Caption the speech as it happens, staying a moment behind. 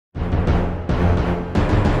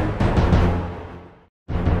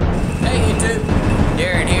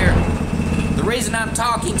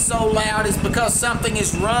so loud is because something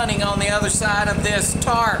is running on the other side of this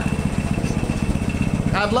tarp.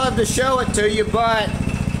 I'd love to show it to you, but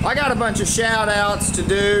I got a bunch of shout outs to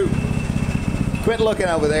do. Quit looking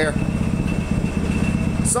over there.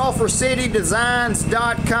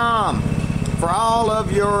 SulphurCityDesigns.com for all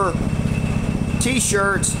of your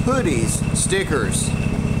t-shirts, hoodies, stickers.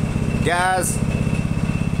 Guys,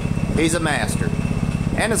 he's a master.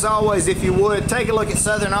 And as always, if you would, take a look at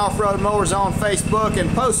Southern Off-Road Mowers on Facebook and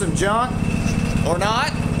post some junk. Or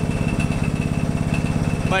not.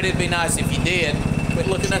 But it'd be nice if you did. Quit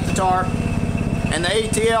looking at the tarp. And the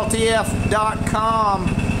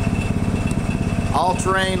ATLTF.com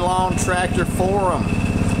All-Terrain Lawn Tractor Forum.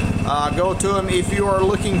 Go to them if you are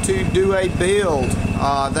looking to do a build.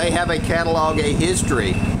 They have a catalog, a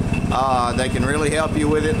history. They can really help you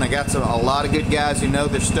with it, and they got a lot of good guys who know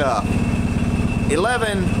their stuff.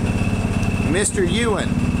 11, Mr. Ewan.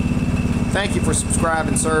 Thank you for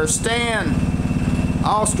subscribing, sir. Stan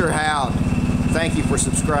Osterhout. Thank you for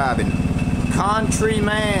subscribing.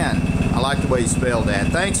 Countryman. I like the way you spelled that.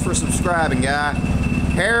 Thanks for subscribing, guy.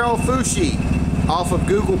 Harold Fushi off of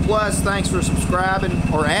Google Plus. Thanks for subscribing,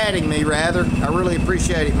 or adding me rather. I really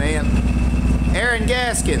appreciate it, man. Aaron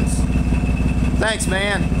Gaskins. Thanks,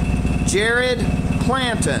 man. Jared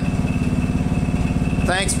Clanton.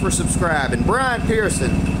 Thanks for subscribing. Brian Pearson.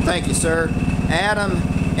 Thank you, sir. Adam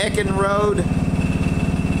Eckenrode.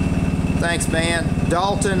 Thanks, man.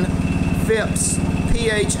 Dalton Phipps.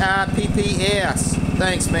 Phipps.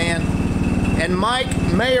 Thanks, man. And Mike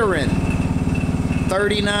Mayerin.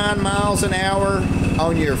 39 miles an hour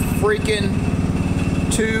on your freaking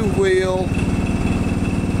two-wheel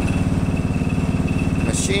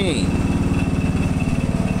machine.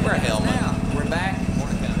 We're a hell now. We're back.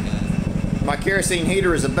 My kerosene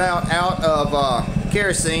heater is about out of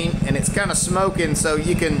kerosene, and it's kind of smoking, so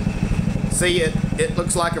you can see it. It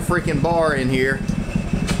looks like a freaking bar in here.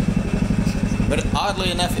 But oddly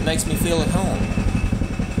enough, it makes me feel at home.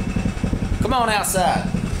 Come on outside.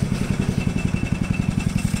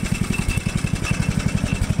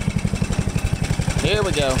 Here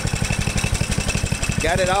we go.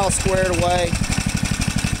 Got it all squared away.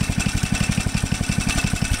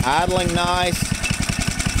 Idling nice.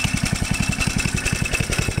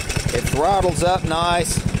 It throttles up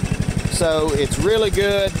nice. So it's really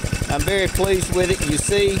good. I'm very pleased with it. You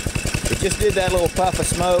see, it just did that little puff of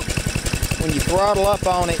smoke. When you throttle up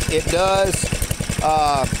on it, it does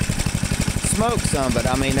smoke some, but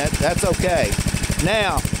I mean, that's okay.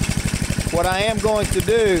 Now, what I am going to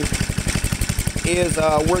do is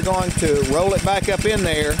we're going to roll it back up in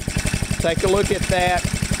there, take a look at that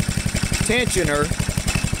tensioner,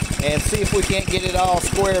 and see if we can't get it all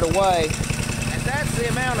squared away. And that's the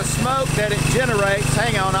amount of smoke that it generates.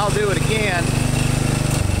 Hang on, I'll do it again.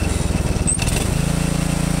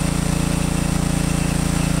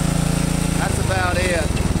 That's about it.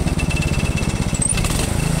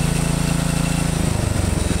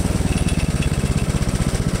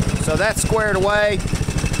 So that's squared away.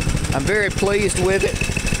 I'm very pleased with it.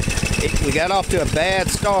 We got off to a bad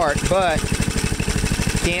start, but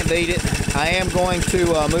can't beat it. I am going to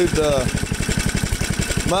move the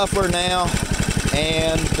muffler now,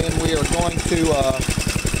 and then we are going to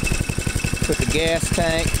put the gas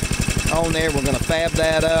tank on there. We're going to fab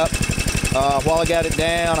that up. While I got it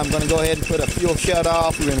down, I'm going to go ahead and put a fuel shut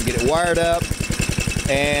off. We're going to get it wired up,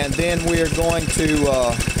 and then we are going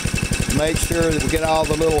to make sure that we get all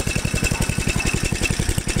the little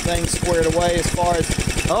things squared away as far as...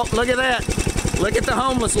 Oh, look at that. Look at the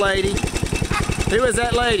homeless lady. Who is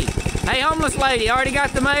that lady? Hey, homeless lady, already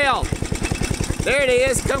got the mail. There it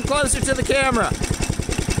is. Come closer to the camera.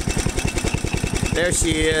 There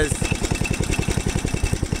she is.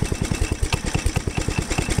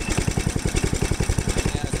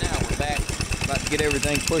 Now we're back. About to get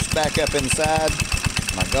everything pushed back up inside.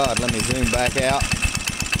 My God, let me zoom back out.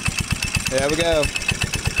 There we go.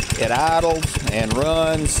 It idles and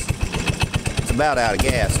runs. It's about out of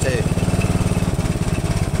gas too.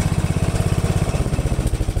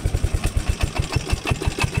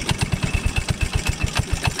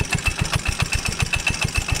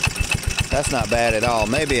 That's not bad at all.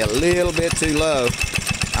 Maybe a little bit too low.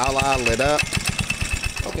 I'll idle it up.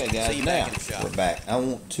 Okay, guys, now we're back. I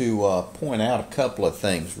want to point out a couple of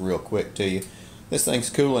things real quick to you. This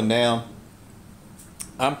thing's cooling down.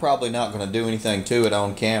 I'm probably not going to do anything to it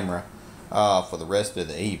on camera for the rest of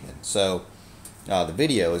the evening. So the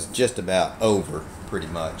video is just about over pretty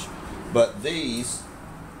much. But these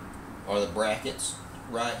are the brackets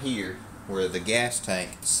right here where the gas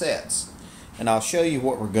tank sets. And I'll show you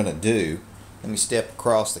what we're going to do. Let me step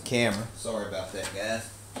across the camera. Sorry about that, guys.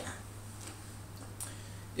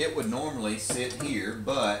 it would normally sit here,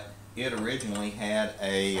 but it originally had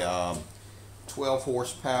a 12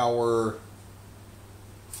 horsepower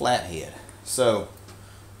flathead. So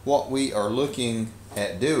what we are looking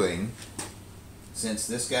at doing, since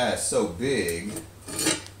this guy is so big,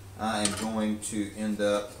 I am going to end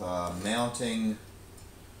up mounting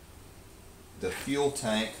the fuel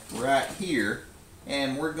tank right here,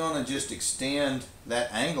 and we're going to just extend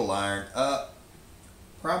that angle iron up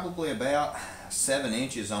probably about 7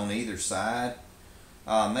 inches on either side.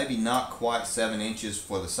 Maybe not quite 7 inches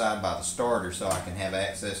for the side by the starter, so I can have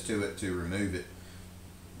access to it to remove it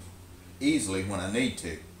easily when I need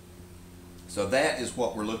to. So that is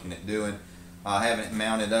what we're looking at doing, having it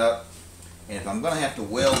mounted up. And if I'm going to have to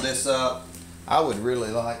weld this up, I would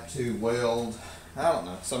really like to weld, I don't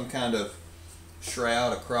know, some kind of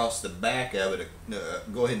shroud across the back of it.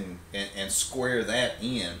 Go ahead and square that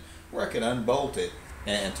in where I could unbolt it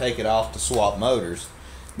and take it off to swap motors.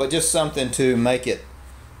 But just something to make it,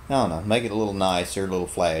 I don't know, make it a little nicer, a little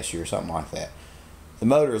flashy or something like that. The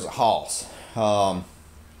motor is a Hoss.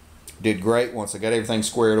 Did great once I got everything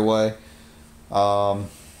squared away.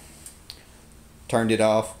 Turned it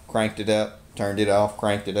off, cranked it up, turned it off,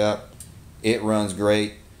 cranked it up. It runs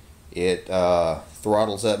great. It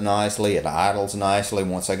throttles up nicely. It idles nicely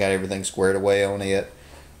once I got everything squared away on it.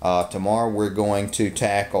 Tomorrow we're going to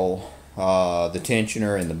tackle the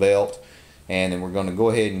tensioner and the belt, and then we're going to go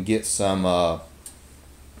ahead and get some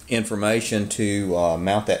information to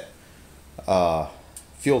mount that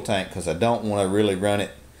fuel tank, because I don't want to really run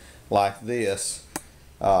it like this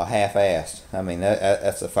half-assed. I mean,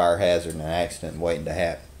 that's a fire hazard and an accident waiting to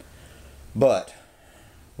happen. But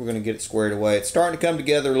we're going to get it squared away. It's starting to come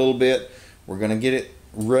together a little bit. We're going to get it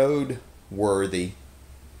road worthy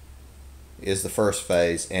is the first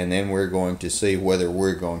phase, and then we're going to see whether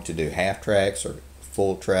we're going to do half tracks or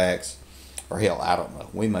full tracks, or hell, I don't know.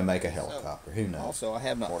 We may make a helicopter. Who knows? Also, I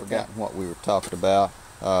have not forgotten what we were talking about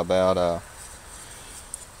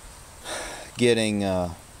getting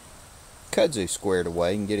kudzu squared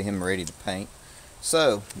away and getting him ready to paint.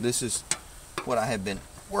 So this is what I have been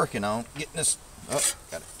working on, getting this, oh,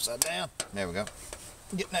 got it upside down, there we go,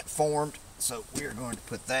 getting that formed. So we are going to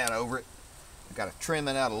put that over it. I've got to trim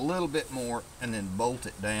it out a little bit more and then bolt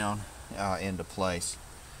it down into place,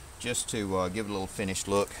 just to give it a little finished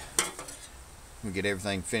look. We get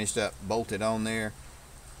everything finished up, bolt it on there,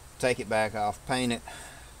 take it back off, paint it,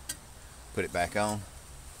 put it back on,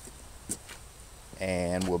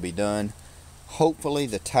 and we'll be done. Hopefully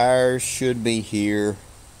the tires should be here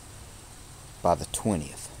by the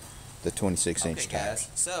 20th, the 26-inch tires. Guys,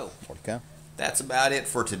 so okay, that's about it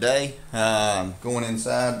for today. going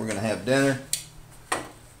inside, we're gonna have dinner,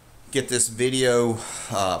 get this video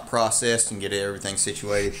processed and get everything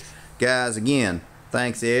situated. Guys, again,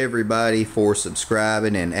 thanks everybody for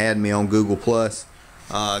subscribing and adding me on Google+.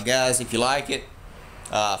 Guys, if you like it,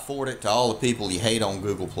 forward it to all the people you hate on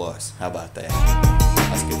Google+. How about that?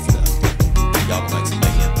 That's good stuff. Y'all make some